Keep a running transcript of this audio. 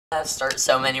I start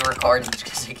so many recordings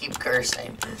because I keep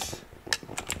cursing.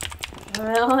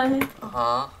 Really?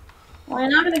 Uh-huh. Well, you're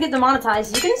not gonna get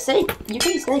demonetized. You can say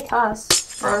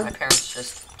cuss. Bro, my parents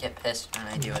just get pissed when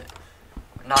I do it.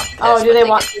 Not pissed, Oh, do but they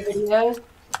watch your videos?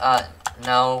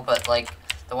 No, but like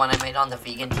the one I made on the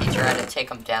vegan teacher, I had to take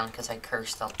them down because I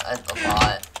cursed a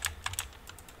lot.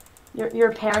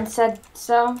 Your parents said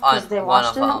so? On They one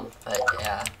watched of them, but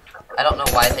yeah. I don't know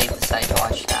why they decided to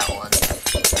watch that one.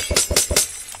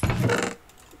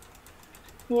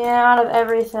 Yeah, out of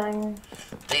everything.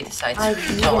 They decided to watch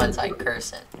the ones I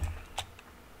curse in.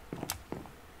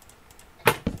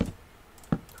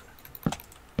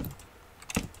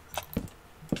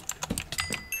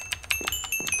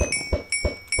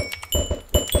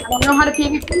 I don't know how to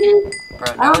PvP. Bro,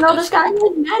 I don't know this guy is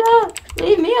meta.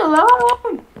 Leave me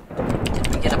alone. Did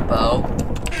we get a bow?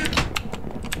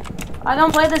 I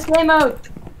don't play this game mode.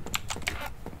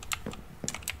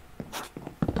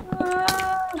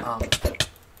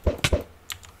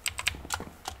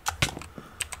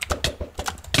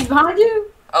 He's behind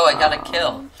you. Oh, I got a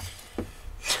kill.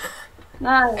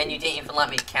 Nice. And you didn't even let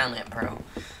me count it, bro.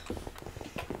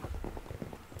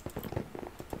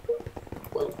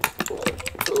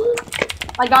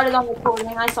 I got it on recording.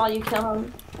 I saw you kill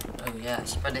him. Oh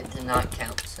yes, but it did not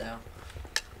count, so.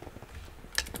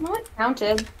 Well, it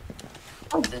counted.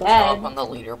 I was It didn't show dead. up on the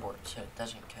leaderboard, so it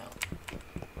doesn't count.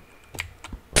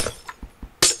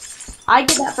 I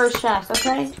get that first chest,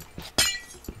 okay?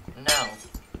 No.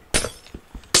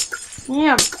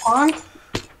 Yeah, punk.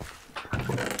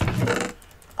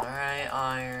 Alright,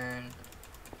 iron.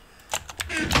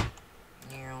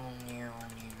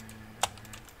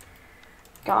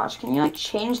 Gosh, can you like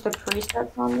change the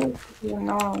presets on this? You're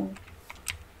annoying.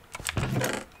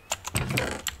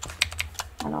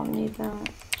 I don't need that.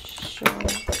 Sure.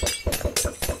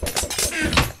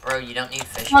 Bro, you don't need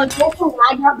fishing No, rods. you have to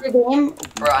lag out the game.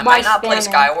 Bro, I might not play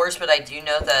skywars, but I do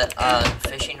know that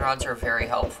fishing rods are very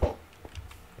helpful.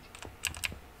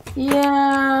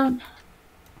 Yeah.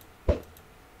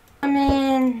 I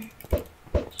mean,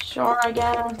 sure, I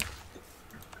guess.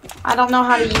 I don't know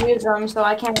how to use them, so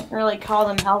I can't really call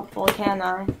them helpful, can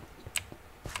I?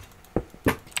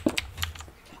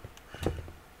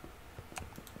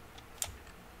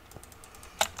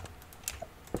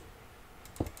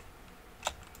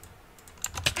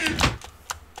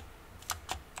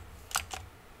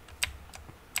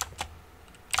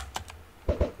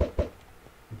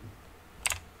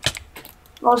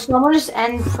 Well, someone just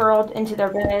end pearled into their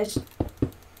base.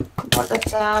 What the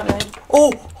savage.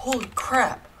 Oh, holy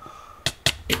crap.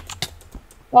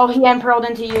 Oh, he end pearled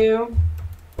into you.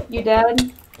 You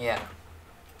dead? Yeah.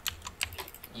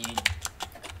 Dude,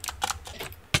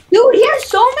 he has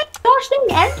so many gosh dang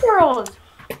end pearls.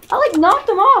 I like knocked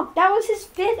him off. That was his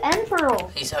 5th end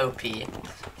pearl. He's OP.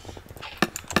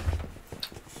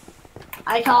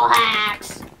 I call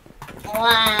hacks.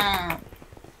 Wow.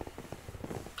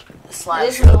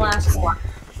 This is the last one.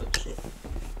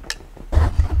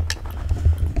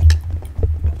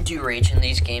 Do you rage in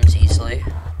these games easily?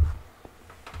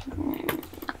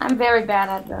 I'm very bad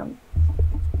at them.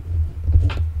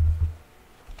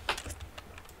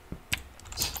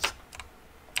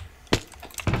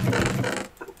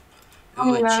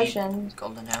 Ooh, emotions.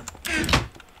 Golden apple.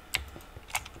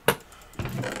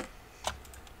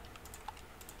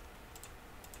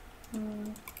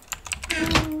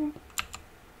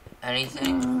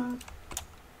 Anything?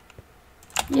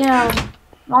 Yeah.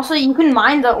 Also, you can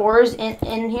mine the ores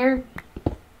in here.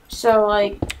 So,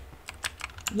 like,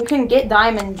 you can get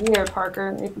diamond here,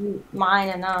 Parker, if you mine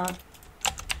enough.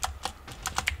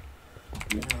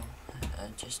 No, I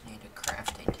just need a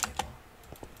crafting table.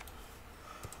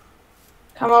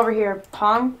 Come over here,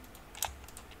 Pong.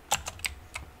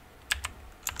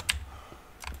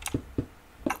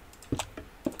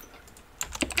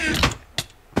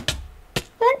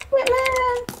 That's it,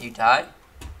 man. You die?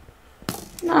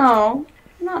 No,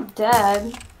 I'm not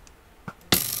dead.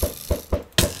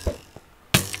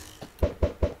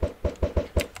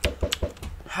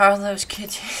 How are those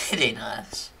kids hitting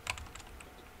us?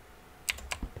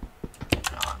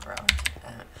 Come on, bro.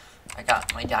 I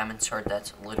got my diamond sword.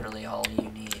 That's literally all you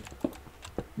need.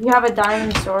 You have a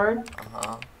diamond sword?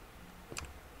 Uh-huh.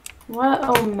 What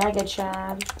Omega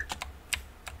Chad?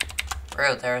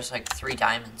 Bro, there's like 3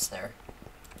 diamonds there.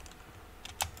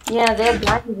 Yeah, they have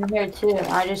diamonds in here too.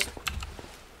 I just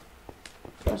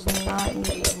was not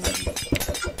using them.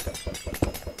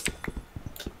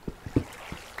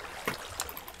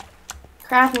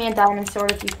 Craft me a diamond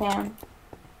sword if you can.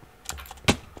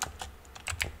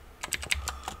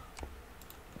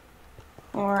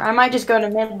 Or I might just go to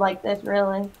mid like this,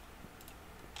 really.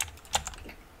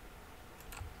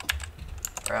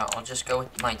 bro. I'll just go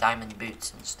with my diamond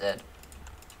boots instead.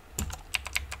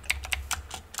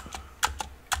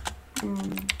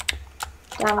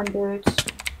 Diamond boots.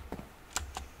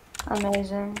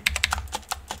 Amazing.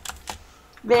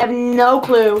 They have no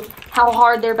clue how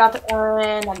hard they're about to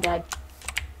earn. I'm dead.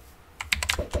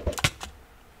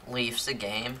 Leaves the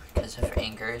game because of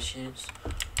anger issues.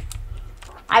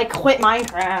 I quit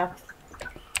Minecraft.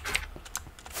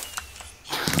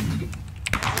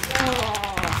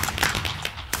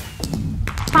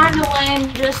 Time to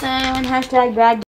win, just saying. Hashtag bad